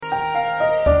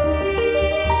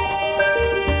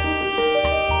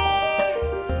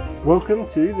Welcome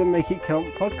to the Make It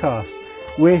Count podcast.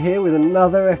 We're here with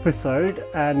another episode,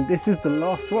 and this is the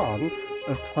last one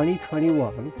of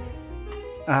 2021,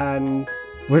 and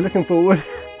we're looking forward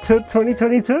to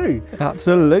 2022.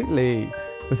 Absolutely.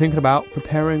 We're thinking about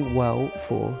preparing well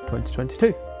for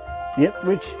 2022. Yep,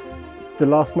 which is the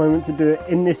last moment to do it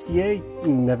in this year.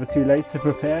 Never too late to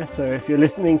prepare. So if you're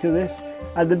listening to this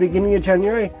at the beginning of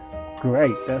January,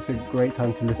 great. That's a great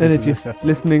time to listen And to if this you're episode.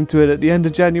 listening to it at the end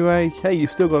of January, hey,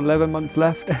 you've still got 11 months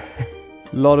left. A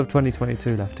lot of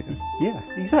 2022 left to go. Yeah,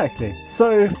 exactly.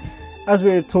 So, as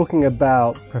we're talking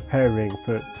about preparing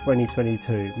for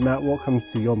 2022, Matt, what comes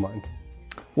to your mind?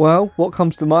 Well, what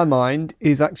comes to my mind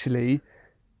is actually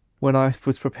when I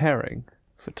was preparing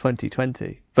for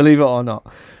 2020. Believe it or not,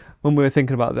 when we were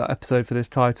thinking about that episode for this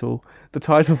title, the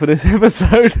title for this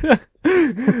episode,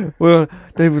 well,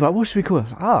 Dave was like, what should we call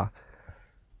it?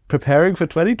 Preparing for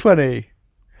 2020.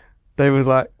 Dave was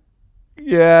like,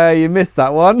 yeah, you missed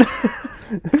that one.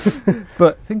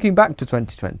 But thinking back to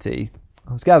 2020,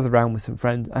 I was gathered around with some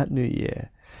friends at New Year,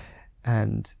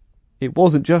 and it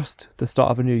wasn't just the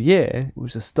start of a new year, it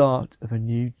was the start of a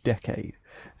new decade.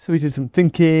 So we did some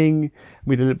thinking,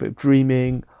 we did a little bit of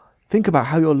dreaming. Think about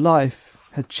how your life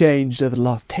has changed over the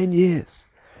last 10 years.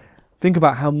 Think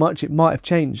about how much it might have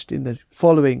changed in the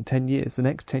following 10 years, the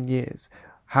next 10 years.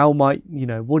 How might,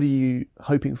 what are you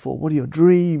hoping for? What are your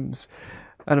dreams?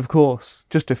 And of course,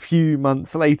 just a few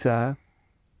months later,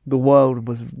 the world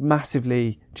was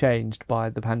massively changed by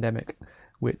the pandemic,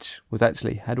 which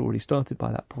had already started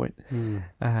by that point.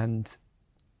 And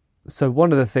so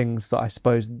one of the things that I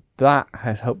suppose that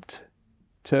has helped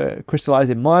to crystallize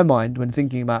in my mind when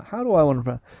thinking about how do I want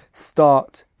to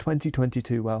start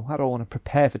 2022 well, how do I want to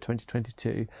prepare for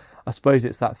 2022, I suppose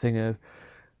it's that thing of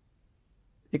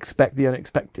expect the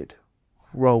unexpected,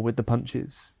 roll with the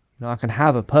punches. I can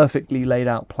have a perfectly laid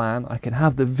out plan, I can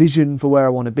have the vision for where I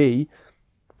want to be,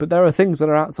 but there are things that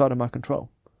are outside of my control.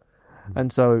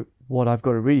 And so what I've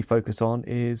got to really focus on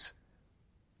is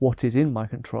what is in my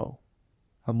control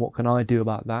and what can I do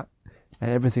about that. And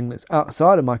everything that's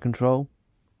outside of my control,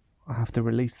 I have to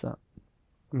release that.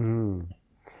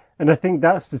 And I think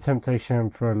that's the temptation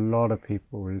for a lot of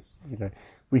people is,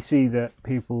 we see that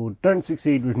people don't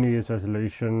succeed with New Year's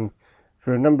resolutions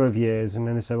for a number of years, and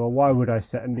then they say, well, why would I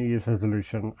set a New Year's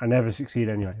resolution? I never succeed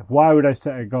anyway. Why would I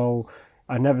set a goal?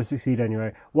 I never succeed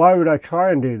anyway. Why would I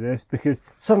try and do this? Because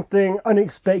something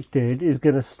unexpected is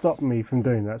going to stop me from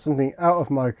doing that. Something out of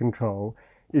my control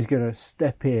is going to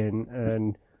step in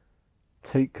and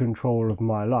take control of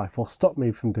my life or stop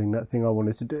me from doing that thing I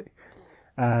wanted to do.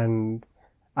 And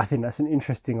I think that's an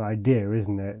interesting idea,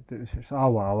 isn't it? It's just, I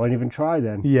won't even try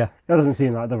then. Yeah. That doesn't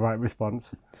seem like the right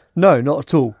response. No, not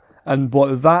at all. And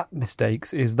what that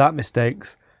mistakes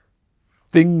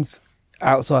things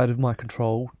outside of my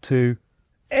control to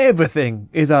everything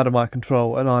is out of my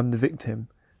control and I'm the victim.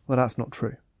 Well, that's not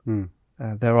true.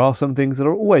 There are some things that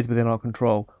are always within our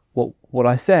control. What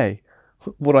I say,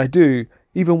 what I do,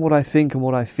 even what I think and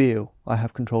what I feel, I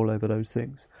have control over those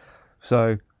things.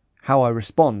 So how I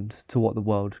respond to what the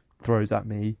world throws at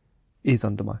me is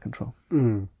under my control.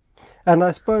 And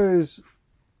I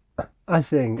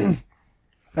think,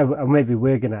 and maybe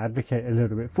we're going to advocate a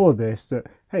little bit for this, that,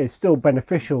 hey, it's still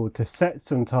beneficial to set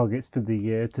some targets for the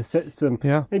year, to set some,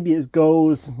 maybe it's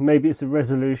goals, maybe it's a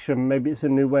resolution, maybe it's a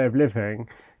new way of living,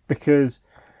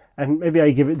 and maybe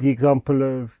I give it the example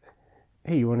of,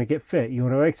 hey, you want to get fit, you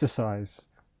want to exercise.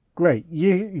 Great.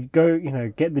 You go,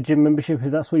 get the gym membership if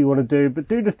that's what you want to do, but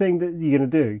do the thing that you're going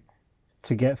to do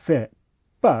to get fit.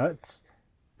 But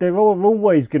there are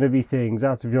always going to be things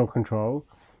out of your control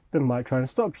that might try and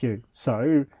stop you.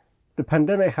 So the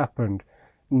pandemic happened.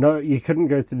 No, you couldn't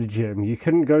go to the gym. You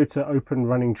couldn't go to open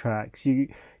running tracks.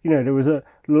 There was a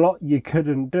lot you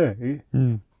couldn't do.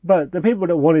 But the people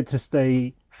that wanted to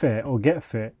stay fit or get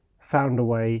fit found a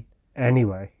way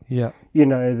anyway. Yeah.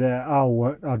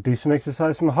 I'll do some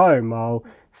exercise from home. I'll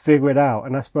figure it out.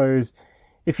 And I suppose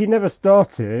if you never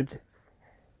started,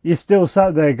 you still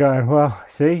sat there going, well,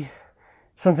 see,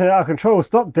 something out of control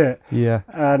stopped it. Yeah.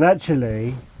 And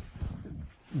actually,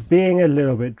 being a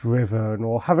little bit driven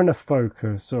or having a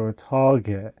focus or a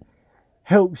target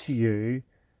helps you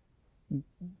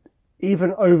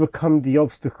even overcome the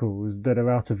obstacles that are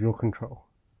out of your control.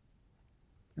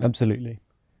 Absolutely.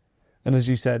 And as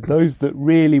you said, those that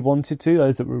really wanted to,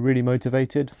 those that were really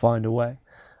motivated, find a way.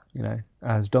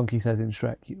 As Donkey says in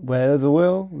Shrek, where there's a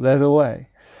will, there's a way.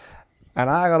 And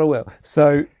I got a will.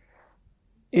 So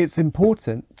it's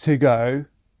important to go,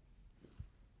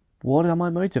 what am I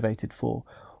motivated for?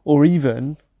 Or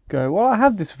even go, well, I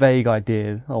have this vague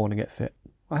idea I want to get fit.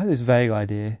 I have this vague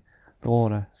idea I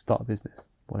want to start a business.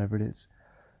 whatever it is.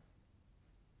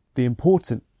 The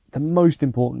most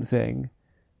important thing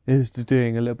is to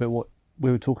doing a little bit what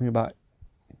we were talking about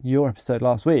in your episode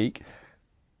last week,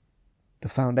 the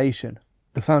foundation.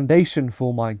 The foundation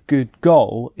for my good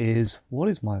goal is, what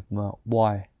is my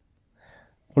why?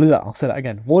 What is that? I'll say that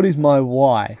again. What is my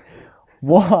why?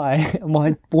 Why am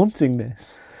I wanting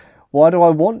this? Why do I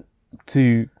want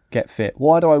to get fit?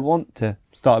 Why do I want to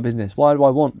start a business? Why do I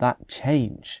want that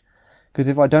change? Because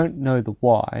if I don't know the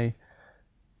why,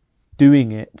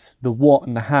 doing it, the what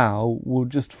and the how will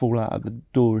just fall out of the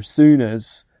door as soon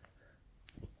as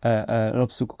an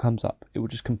obstacle comes up. It will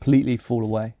just completely fall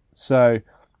away. So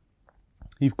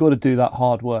you've got to do that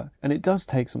hard work. And it does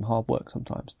take some hard work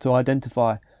sometimes to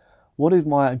identify what is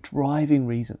my driving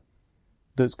reason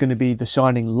that's going to be the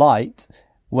shining light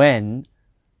when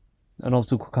an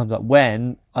obstacle comes up,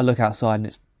 when I look outside and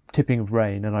it's tipping with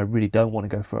rain and I really don't want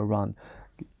to go for a run,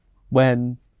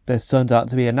 when there turns out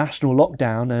to be a national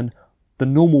lockdown and the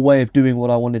normal way of doing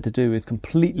what I wanted to do is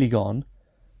completely gone.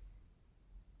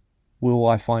 Will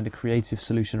I find a creative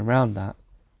solution around that?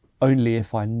 Only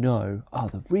if I know,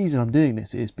 the reason I'm doing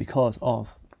this is because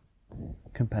of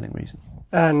compelling reason.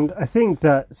 And I think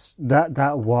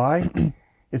that why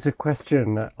is a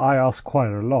question that I ask quite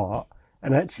a lot.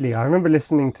 And actually, I remember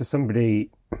listening to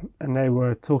somebody and they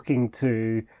were talking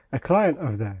to a client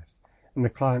of theirs, and the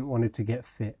client wanted to get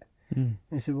fit. And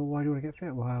they said, well, why do you want to get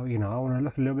fit? Well, I want to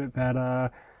look a little bit better.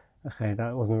 Okay,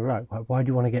 that wasn't right. Why do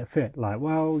you want to get fit? Like,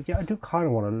 well, yeah, I do kind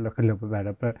of want to look a little bit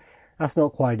better, but that's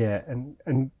not quite it.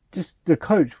 And just the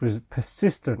coach was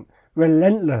persistent,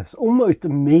 relentless, almost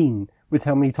mean with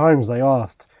how many times they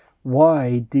asked,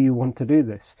 why do you want to do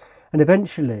this? And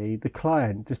eventually the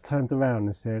client just turns around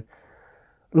and said,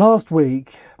 last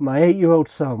week, my 8-year-old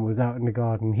son was out in the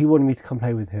garden. He wanted me to come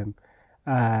play with him.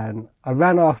 And I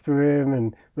ran after him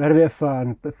and we had a bit of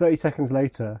fun. But 30 seconds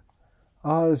later,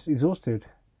 I was exhausted.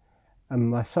 And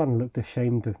my son looked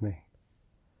ashamed of me.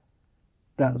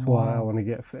 That's why I want to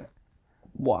get fit.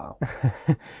 Wow.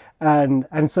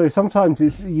 and so sometimes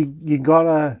it's, you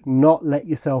gotta not let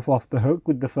yourself off the hook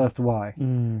with the first why.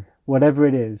 Whatever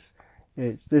it is.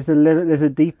 There's a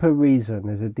deeper reason,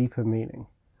 there's a deeper meaning.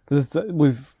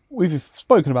 We've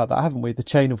spoken about that, haven't we? The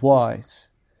chain of whys.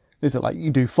 Is it like you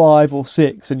do 5 or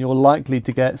 6 and you're likely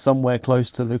to get somewhere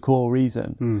close to the core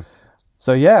reason?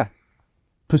 So yeah,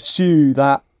 pursue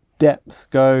that depth.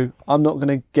 Go, I'm not going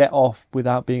to get off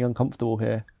without being uncomfortable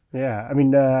here. Yeah, I mean,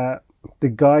 the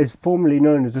guys formerly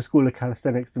known as the School of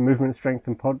Calisthenics, the Movement, Strength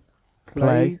and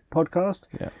Play podcast.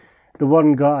 Yeah. The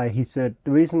one guy, he said,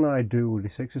 the reason I do all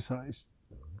this exercise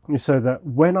is so that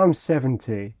when I'm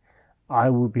 70,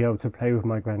 I will be able to play with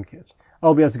my grandkids.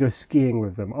 I'll be able to go skiing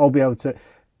with them. I'll be able to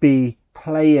be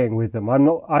playing with them. I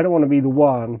don't want to be the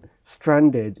one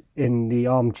stranded in the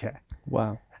armchair.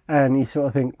 Wow. And you sort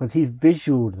of think, well, he's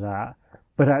visualed that,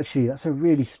 but actually that's a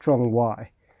really strong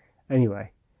why.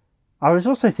 Anyway, I was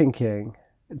also thinking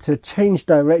to change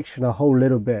direction a whole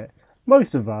little bit.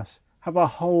 Most of us have a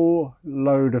whole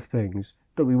load of things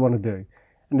that we want to do.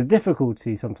 And the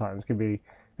difficulty sometimes can be,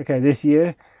 okay, this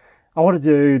year, I want to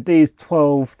do these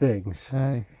 12 things.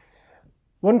 Hey.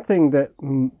 One thing that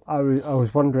I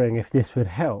was wondering if this would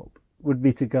help would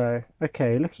be to go,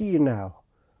 okay, look at you now.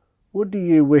 What do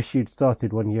you wish you'd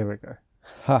started 1 year ago?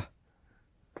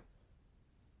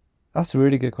 That's a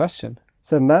really good question.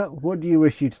 So, Matt, what do you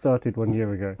wish you'd started 1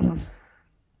 year ago?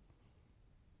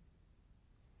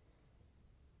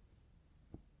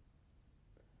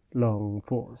 Long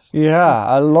pause.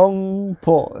 Yeah, a long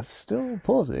pause. Still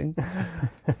pausing.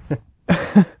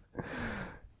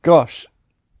 Gosh.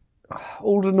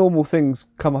 All the normal things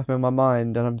come up in my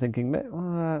mind and I'm thinking,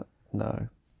 no.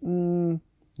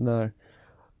 No.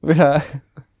 Yeah.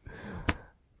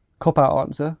 Cop-out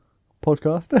answer.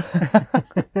 Podcast.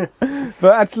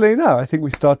 But actually, no, I think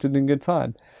we started in good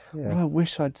time. Yeah. Well, I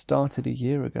wish I'd started a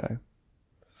year ago.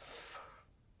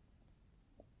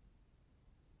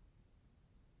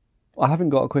 I haven't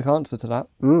got a quick answer to that.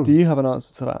 Do you have an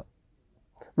answer to that?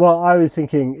 Well, I was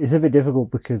thinking it's a bit difficult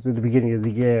because at the beginning of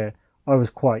the year, I was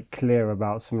quite clear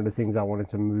about some of the things I wanted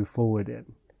to move forward in.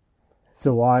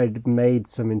 So I'd made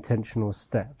some intentional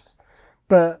steps.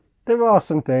 But there are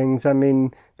some things, I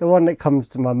mean, the one that comes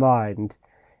to my mind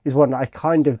is one that I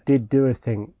kind of did do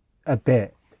a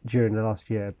bit during the last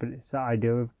year, but it's that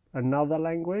idea of another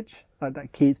language, like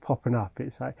that keeps popping up.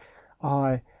 It's like,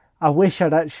 I wish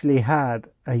I'd actually had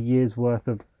a year's worth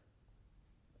of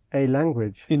a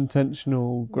language.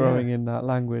 Intentional growing in that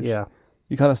language. Yeah.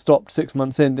 You kind of stopped 6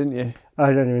 months in, didn't you?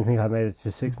 I don't even think I made it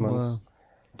to 6 months.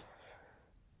 Wow.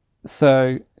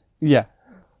 So, yeah.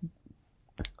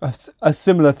 a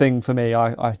similar thing for me.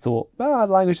 I thought,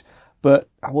 language, but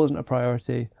that wasn't a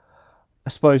priority. I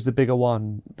suppose the bigger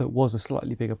one that was a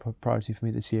slightly bigger priority for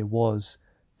me this year was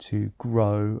to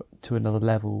grow to another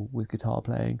level with guitar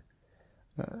playing.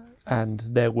 And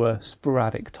there were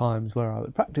sporadic times where I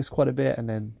would practice quite a bit and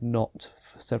then not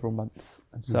for several months.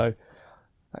 And so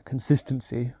that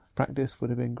consistency of practice would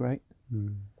have been great.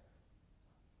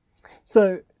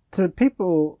 So to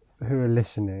people who are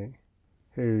listening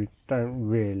who don't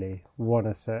really want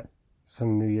to set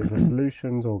some New Year's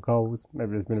resolutions or goals,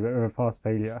 maybe there's been a bit of a past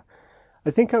failure,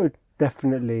 I think I would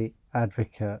definitely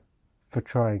advocate for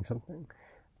trying something.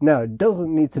 Now, it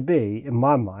doesn't need to be, in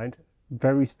my mind,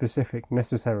 very specific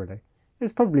necessarily.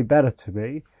 It's probably better to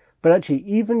be, but actually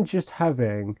even just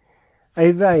having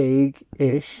a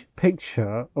vague-ish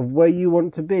picture of where you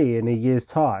want to be in a year's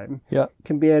time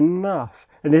can be enough.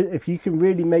 And if you can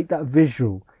really make that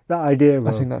visual, that idea of,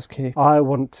 I think that's key. I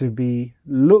want to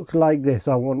look like this,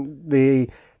 I want the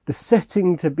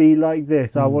setting to be like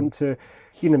this, I want to,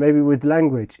 maybe with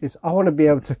language, I want to be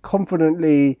able to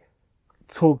confidently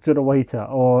talk to the waiter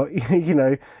or,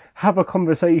 have a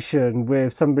conversation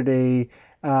with somebody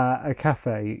at a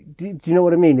cafe. Do you know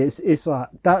what I mean? It's like,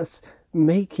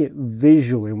 make it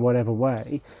visual in whatever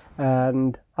way.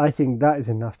 And I think that is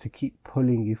enough to keep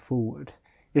pulling you forward.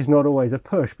 It's not always a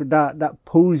push, but that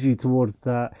pulls you towards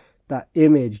that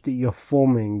image that you're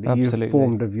forming, that you've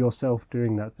formed of yourself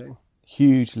doing that thing.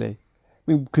 Hugely.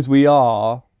 I mean, because we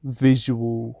are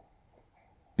visual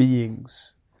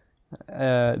beings.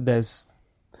 There's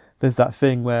that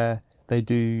thing where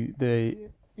they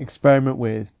experiment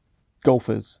with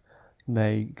golfers, and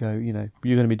they go, you're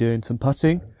going to be doing some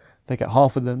putting. They get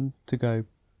half of them to go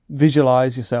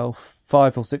visualize yourself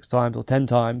 5 or 6 times or 10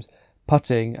 times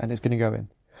putting, and it's going to go in.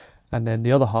 And then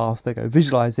the other half, they go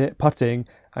visualize it putting,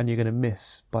 and you're going to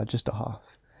miss by just a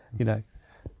half,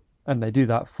 And they do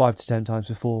that 5 to 10 times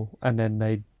before, and then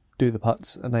they do the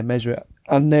putts and they measure it,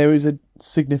 and there is a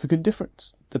significant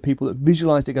difference. The people that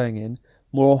visualized it going in,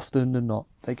 more often than not,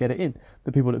 they get it in.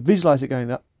 The people that visualize it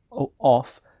going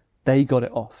off, they got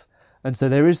it off. And so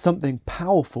there is something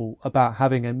powerful about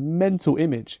having a mental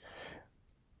image.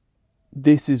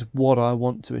 This is what I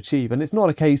want to achieve. And it's not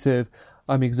a case of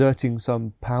I'm exerting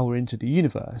some power into the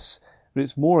universe, but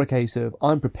it's more a case of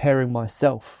I'm preparing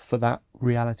myself for that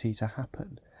reality to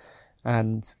happen.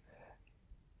 And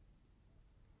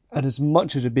as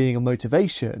much as it being a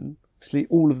motivation, obviously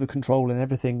all of the control and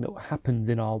everything that happens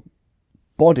in our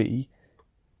body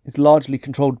is largely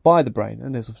controlled by the brain,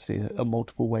 and there's obviously a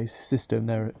multiple ways system.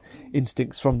 There are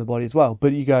instincts from the body as well,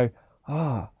 but you go,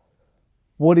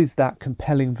 what is that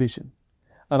compelling vision?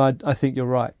 And I think you're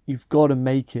right, you've got to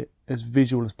make it as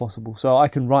visual as possible. So I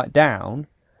can write down,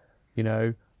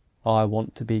 I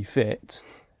want to be fit,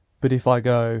 but if I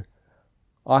go,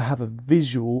 I have a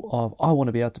visual of I want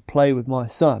to be able to play with my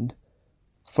son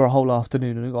for a whole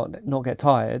afternoon and not get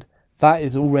tired, that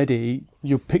is already,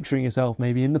 you're picturing yourself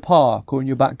maybe in the park or in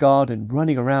your back garden,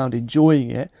 running around, enjoying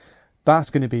it.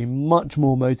 That's going to be much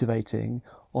more motivating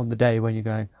on the day when you're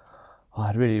going,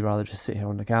 I'd really rather just sit here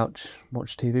on the couch,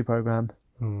 watch a TV programme.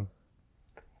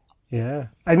 Yeah.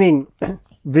 I mean,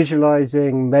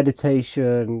 visualising,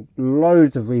 meditation,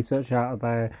 loads of research out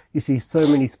there. You see so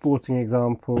many sporting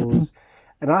examples.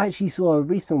 And I actually saw a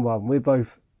recent one. We're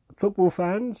both football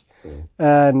fans,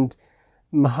 and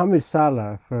Mohamed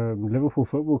Salah from Liverpool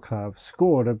Football Club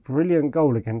scored a brilliant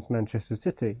goal against Manchester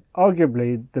City.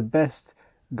 Arguably the best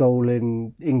goal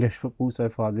in English football so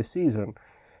far this season.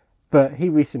 But he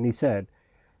recently said,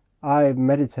 I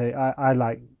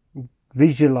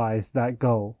visualised that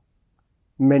goal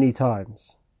many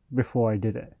times before I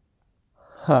did it.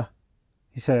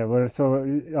 He said,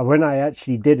 when I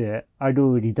actually did it, I'd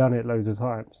already done it loads of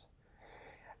times.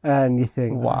 And you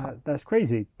think, wow, that's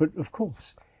crazy. But of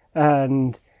course.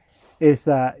 And it's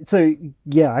that. So,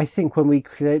 yeah, I think when we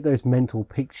create those mental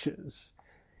pictures,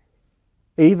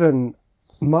 even,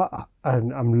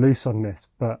 and I'm loose on this,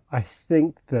 but I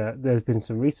think that there's been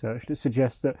some research that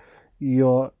suggests that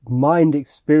your mind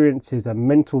experiences a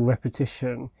mental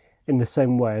repetition in the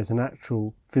same way as an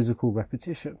actual physical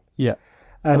repetition. Yeah.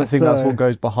 And I think that's what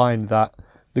goes behind that,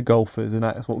 the golfers, and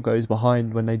that's what goes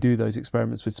behind when they do those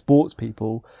experiments with sports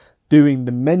people. Doing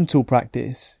the mental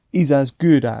practice is as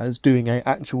good as doing an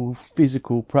actual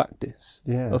physical practice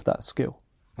of that skill.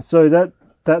 So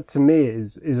that to me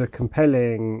is a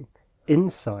compelling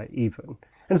insight even.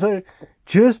 And so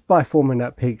just by forming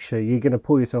that picture, you're going to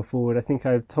pull yourself forward. I think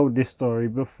I've told this story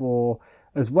before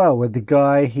as well, where the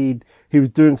guy, he was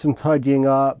doing some tidying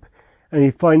up, and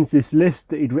he finds this list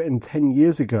that he'd written 10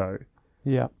 years ago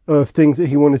of things that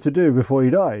he wanted to do before he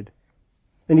died.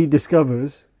 And he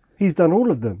discovers he's done all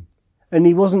of them. And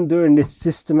he wasn't doing this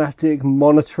systematic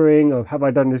monitoring of, have I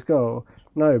done this goal?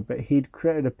 No, but he'd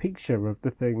created a picture of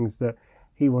the things that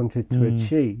he wanted to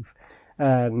achieve.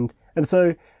 And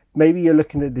so maybe you're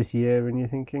looking at this year and you're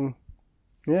thinking,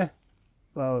 yeah,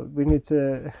 well, we need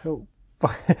to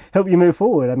help you move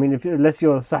forward. I mean, unless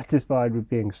you're satisfied with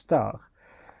being stuck.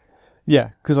 Yeah,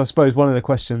 because I suppose one of the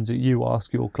questions that you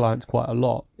ask your clients quite a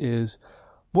lot is,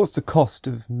 what's the cost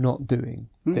of not doing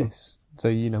this? So,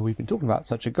 we've been talking about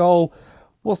such a goal.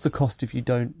 What's the cost if you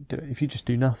don't do it, if you just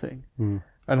do nothing? And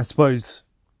I suppose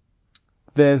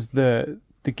there's the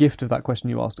gift of that question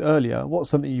you asked earlier. What's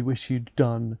something you wish you'd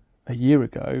done a year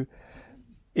ago?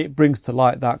 It brings to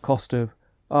light that cost of,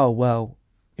 oh, well,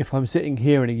 if I'm sitting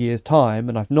here in a year's time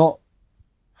and I've not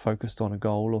focused on a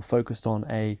goal or focused on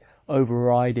a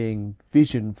overriding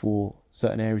vision for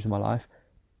certain areas of my life,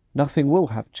 nothing will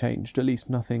have changed, at least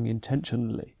nothing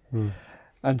intentionally.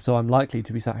 And so I'm likely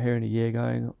to be sat here in a year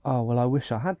going, oh, well, I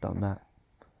wish I had done that.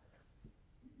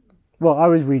 Well, I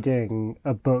was reading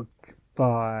a book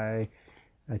by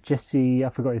Jesse, I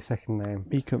forgot his second name.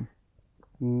 Meacham.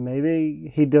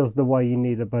 Maybe he does the Why You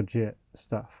Need a Budget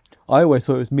stuff. I always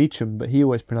thought it was Meacham, but he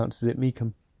always pronounces it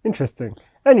Meacham. Interesting.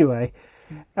 Anyway,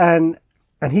 and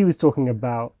he talks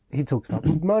about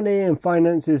money and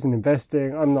finances and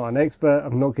investing. I'm not an expert.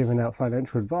 I'm not giving out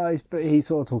financial advice, but he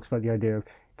sort of talks about the idea of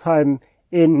time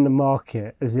in the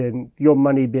market, as in your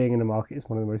money being in the market is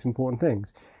one of the most important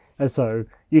things. And so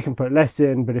you can put less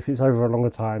in, but if it's over a longer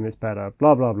time, it's better,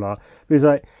 blah, blah, blah.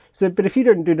 But if you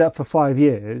don't do that for 5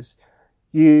 years,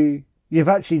 you've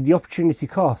actually, the opportunity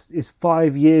cost is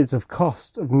 5 years of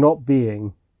cost of not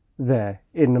being there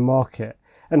in the market.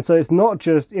 And so it's not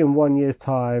just in 1 year's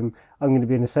time, I'm going to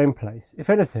be in the same place. If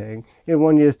anything, in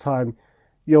 1 year's time,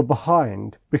 you're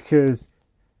behind because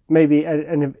maybe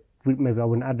I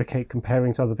wouldn't advocate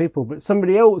comparing to other people, but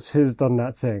somebody else has done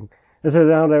that thing. And so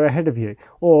now they're ahead of you.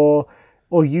 Or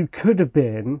you could have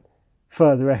been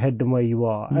further ahead than where you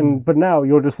are. But now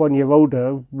you're just 1 year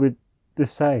older with the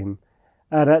same.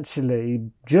 And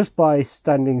actually, just by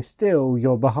standing still,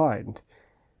 you're behind.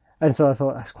 And so I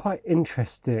thought that's quite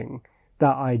interesting,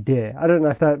 that idea. I don't know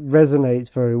if that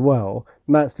resonates very well.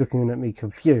 Matt's looking at me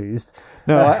confused.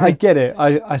 No, I get it.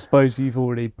 I suppose you've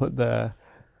already put the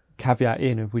caveat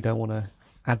in if we don't want to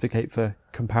advocate for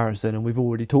comparison. And we've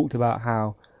already talked about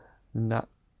how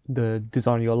the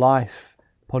Design of Your Life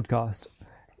podcast,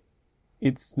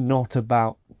 it's not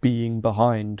about being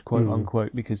behind, quote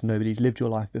unquote, because nobody's lived your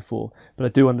life before. But I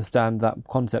do understand that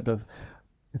concept of,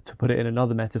 to put it in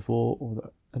another metaphor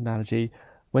or analogy,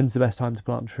 when's the best time to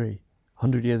plant a tree?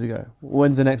 100 years ago.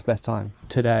 When's the next best time?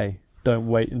 Today. Don't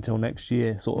wait until next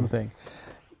year, sort of thing.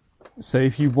 So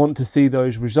if you want to see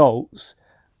those results,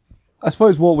 I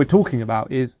suppose what we're talking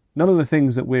about is none of the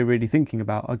things that we're really thinking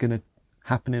about are going to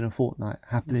happen in a fortnight,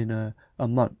 happen in a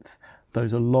month.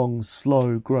 Those are long,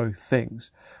 slow growth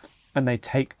things, and they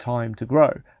take time to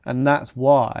grow. And that's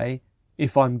why,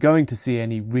 if I'm going to see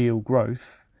any real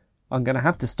growth, I'm going to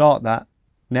have to start that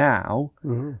now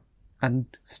and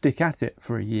stick at it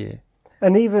for a year.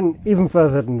 And even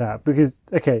further than that, because,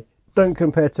 okay, don't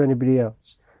compare to anybody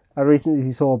else. I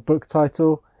recently saw a book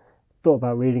title, thought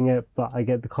about reading it, but I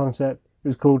get the concept. It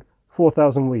was called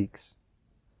 4,000 Weeks.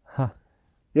 Huh.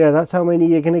 Yeah, that's how many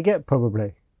you're going to get,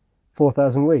 probably.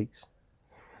 4,000 weeks.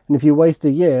 And if you waste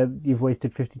a year, you've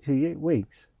wasted 52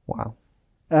 weeks. Wow.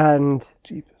 And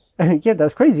Jeepers. Yeah,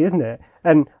 that's crazy, isn't it?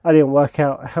 And I didn't work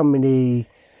out how many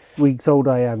weeks old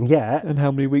I am yet. And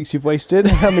how many weeks you've wasted.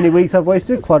 How many weeks I've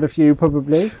wasted? Quite a few,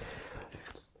 probably.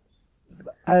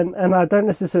 And I don't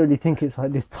necessarily think it's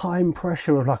like this time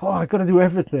pressure of like, oh, I've got to do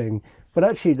everything. But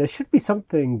actually, there should be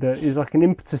something that is like an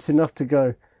impetus enough to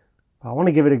go, I want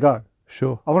to give it a go.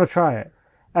 Sure. I want to try it.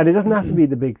 And it doesn't have to be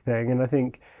the big thing. And I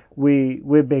think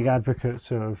we're big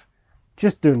advocates of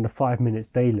just doing the 5 minutes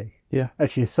daily. Yeah.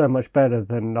 Actually, it's so much better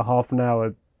than the half an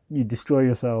hour you destroy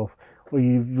yourself or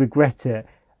you regret it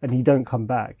and you don't come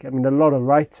back. I mean, a lot of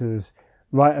writers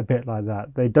write a bit like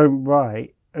that. They don't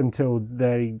write until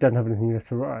they don't have anything left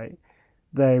to write.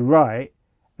 They write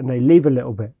and they leave a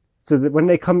little bit so that when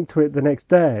they come to it the next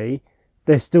day,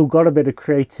 they've still got a bit of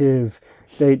creative,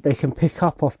 they can pick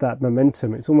up off that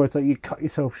momentum. It's almost like you cut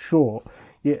yourself short.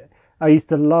 I used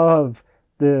to love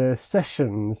the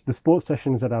sessions, the sports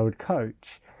sessions that I would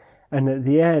coach. And at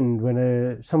the end,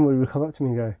 when someone would come up to me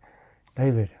and go,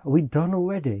 David, are we done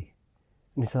already?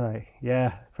 And it's like,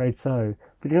 yeah, afraid so.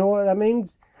 But you know what that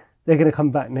means? They're going to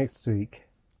come back next week,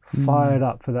 fired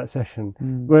up for that session.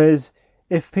 Whereas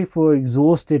if people are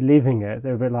exhausted leaving it,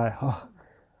 they're a bit like, oh,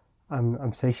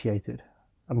 I'm satiated.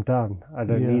 I'm done. I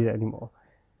don't need it anymore.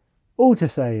 All to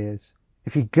say is,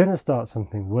 if you're going to start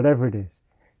something, whatever it is,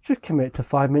 just commit to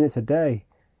 5 minutes a day.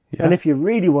 Yeah. And if you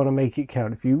really want to make it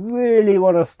count, if you really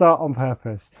want to start on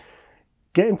purpose,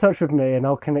 get in touch with me and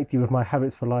I'll connect you with my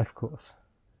Habits for Life course.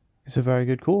 It's a very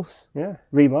good course. Yeah,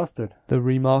 remastered. The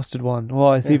remastered one.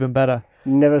 Oh, it's even better.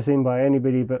 Never seen by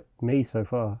anybody but me so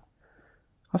far.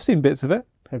 I've seen bits of it.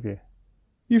 Have you?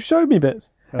 You've showed me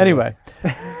bits. Oh. Anyway,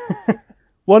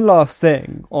 one last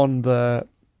thing on the...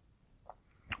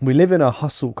 We live in a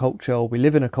hustle culture. We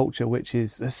live in a culture which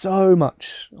is... There's so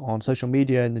much on social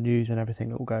media and the news and everything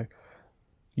that will go,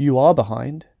 you are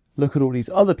behind. Look at all these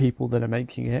other people that are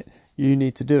making it. You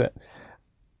need to do it.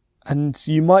 And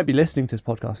you might be listening to this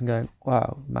podcast and going,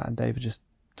 wow, Matt and Dave are just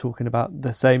talking about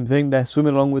the same thing. They're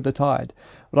swimming along with the tide.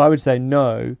 But I would say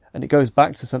no. And it goes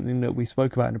back to something that we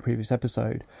spoke about in a previous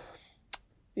episode.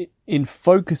 In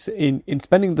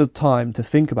spending the time to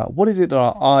think about what is it that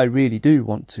I really do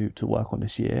want to work on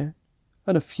this year.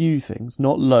 And a few things,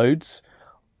 not loads.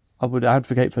 I would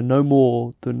advocate for no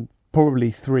more than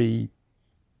probably 3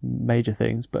 major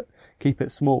things, but keep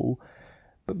it small.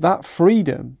 But that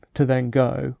freedom to then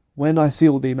go, when I see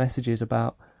all the messages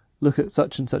about look at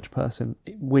such and such person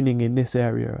winning in this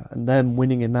area and them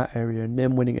winning in that area and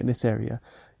them winning in this area,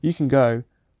 you can go,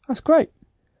 that's great,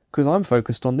 because I'm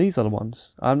focused on these other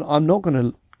ones. I'm not going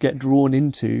to get drawn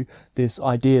into this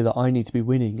idea that I need to be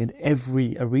winning in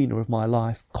every arena of my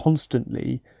life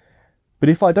constantly. But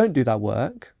if I don't do that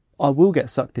work, I will get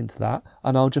sucked into that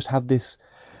and I'll just have this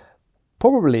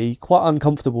probably quite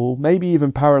uncomfortable, maybe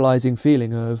even paralyzing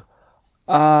feeling of,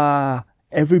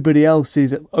 everybody else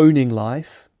is owning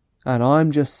life and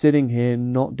I'm just sitting here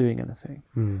not doing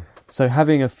anything. So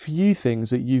having a few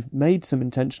things that you've made some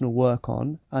intentional work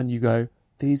on and you go,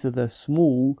 these are the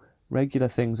small regular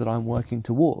things that I'm working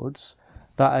towards,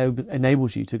 that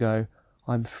enables you to go,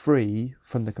 I'm free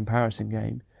from the comparison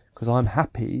game because I'm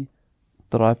happy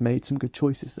that I've made some good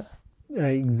choices there.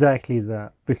 Exactly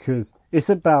that, because it's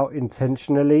about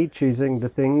intentionally choosing the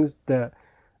things that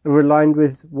are aligned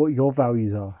with what your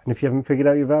values are. And if you haven't figured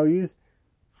out your values,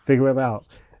 figure them out.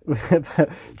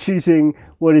 Choosing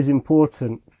what is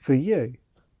important for you.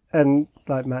 And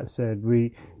like Matt said,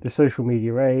 the social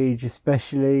media age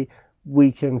especially,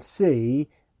 we can see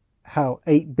how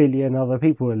 8 billion other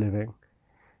people are living.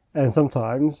 And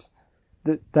sometimes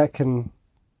that can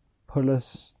pull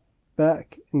us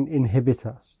back and inhibit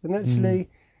us. And actually,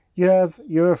 you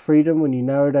have freedom when you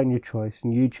narrow down your choice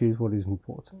and you choose what is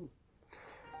important.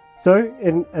 So,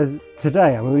 as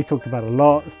today, we talked about a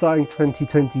lot, starting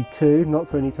 2022, not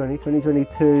 2020,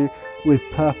 2022 with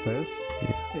purpose,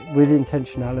 with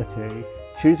intentionality,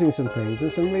 choosing some things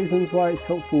and some reasons why it's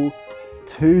helpful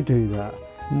to do that.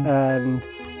 And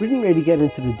we didn't really get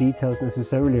into the details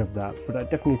necessarily of that, but I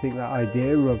definitely think that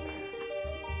idea of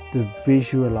the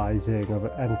visualizing of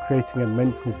it and creating a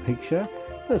mental picture,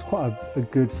 that's quite a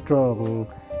good, strong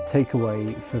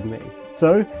takeaway for me.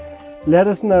 So, let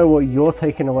us know what you're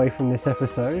taking away from this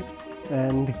episode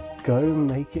and go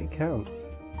make it count.